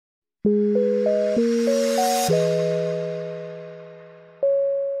Hey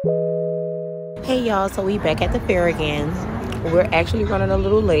y'all, so we back at the fair again. We're actually running a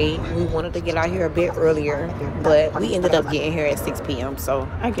little late. We wanted to get out here a bit earlier, but we ended up getting here at 6 p.m. So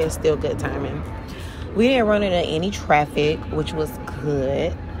I guess still good timing. We didn't run into any traffic, which was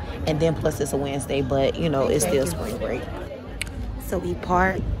good. And then plus it's a Wednesday, but you know, it's still spring break. So we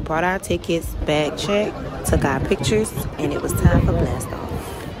parked, brought our tickets, bag checked, took our pictures, and it was time for blast off.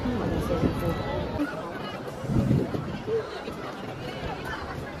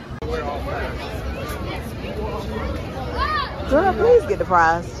 Girl, please get the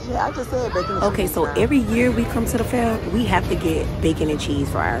prize. Yeah, I just said bacon and cheese. Okay, so every year we come to the fair, we have to get bacon and cheese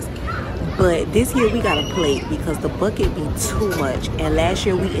fries. But this year we got a plate because the bucket be too much. And last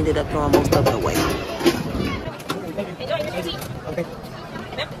year we ended up throwing most of it away. Okay.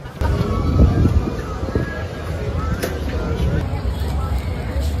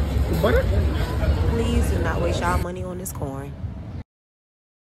 Butter? Please do not waste y'all money on this corn.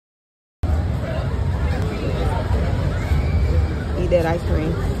 Eat that ice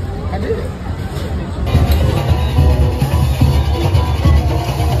cream. I did.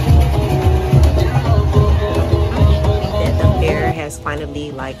 Has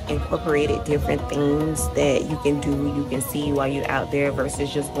finally like incorporated different things that you can do, you can see while you're out there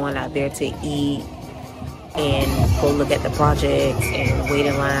versus just going out there to eat and go look at the projects and wait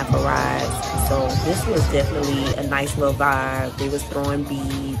in line for rides. So this was definitely a nice little vibe. They was throwing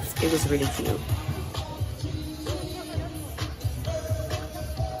beads. It was really cute.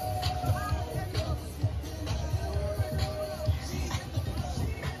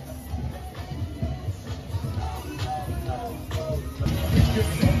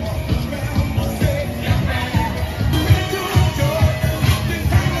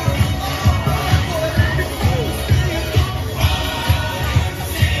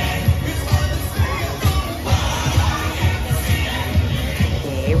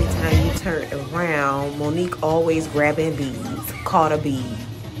 Turned around, Monique always grabbing beads, caught a bead.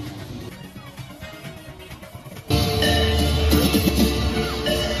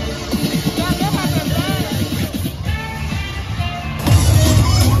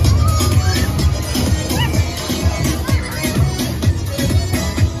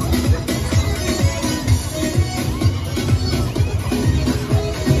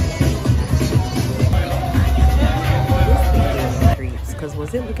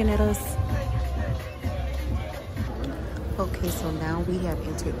 Was it looking at us? Okay, so now we have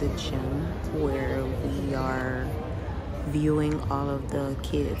entered the gym where we are viewing all of the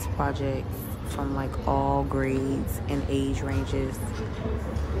kids' projects from like all grades and age ranges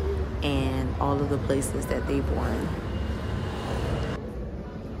and all of the places that they've won.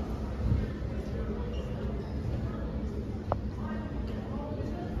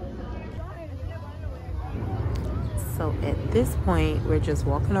 So at this point, we're just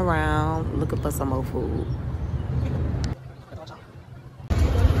walking around looking for some more food.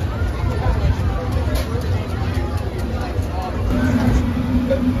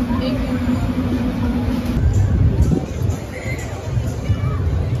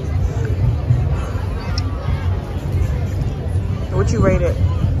 What you rate it?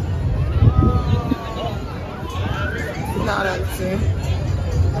 Not out of 10.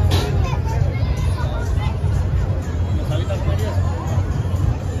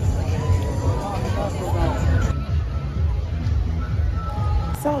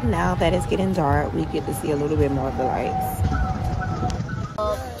 So now that it's getting dark, we get to see a little bit more of the lights.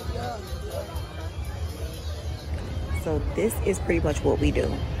 So this is pretty much what we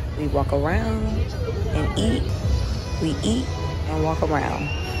do. We walk around and eat. We eat and walk around.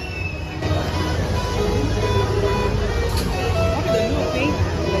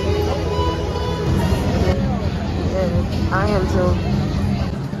 I am too.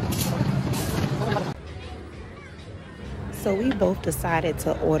 So we both decided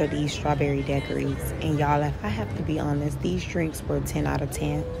to order these strawberry daiquiris. And y'all, if I have to be honest, these drinks were 10 out of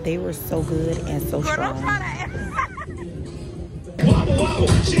 10. They were so good and so strong.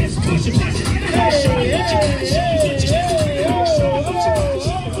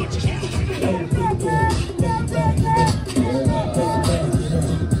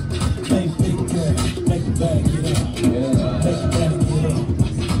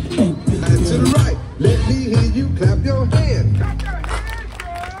 To the right, let me hear you clap your hands.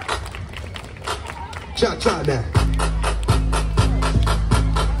 Cha-cha now.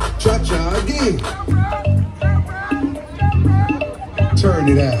 Cha-cha again. Turn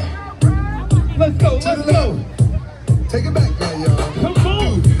it out. Let's go, to the low. Take it back now, y'all. Come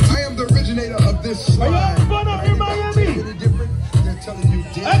on. I am the originator of this slide. Are y'all fun out in Miami? They're telling you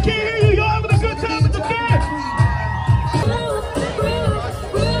can't hear you. Y'all having a good time with the kids.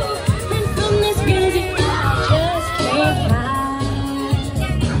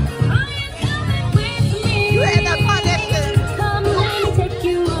 You had that fun that shit.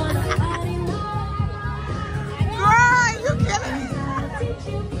 Girl, you killing me.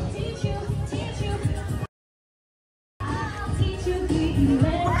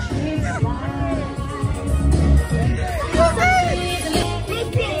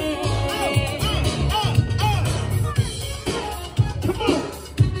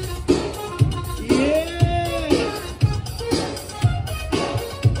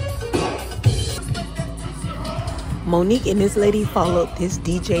 Monique and this lady followed this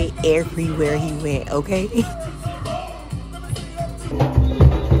DJ everywhere he went, okay?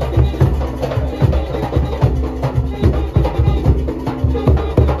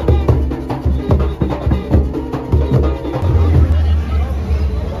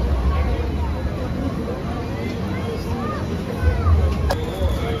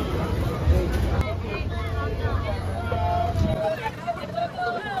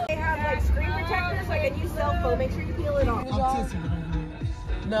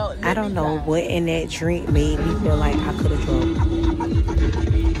 No, I don't know what in that drink made me feel like I could have drunk.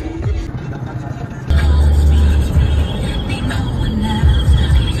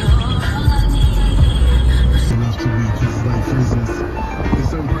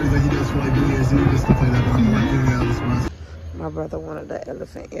 My brother wanted the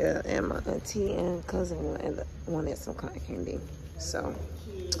elephant ear, and my auntie and cousin wanted some cotton candy. So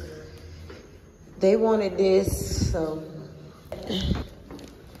they wanted this, so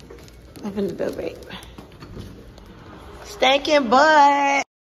I'm gonna do it. Stinking butt.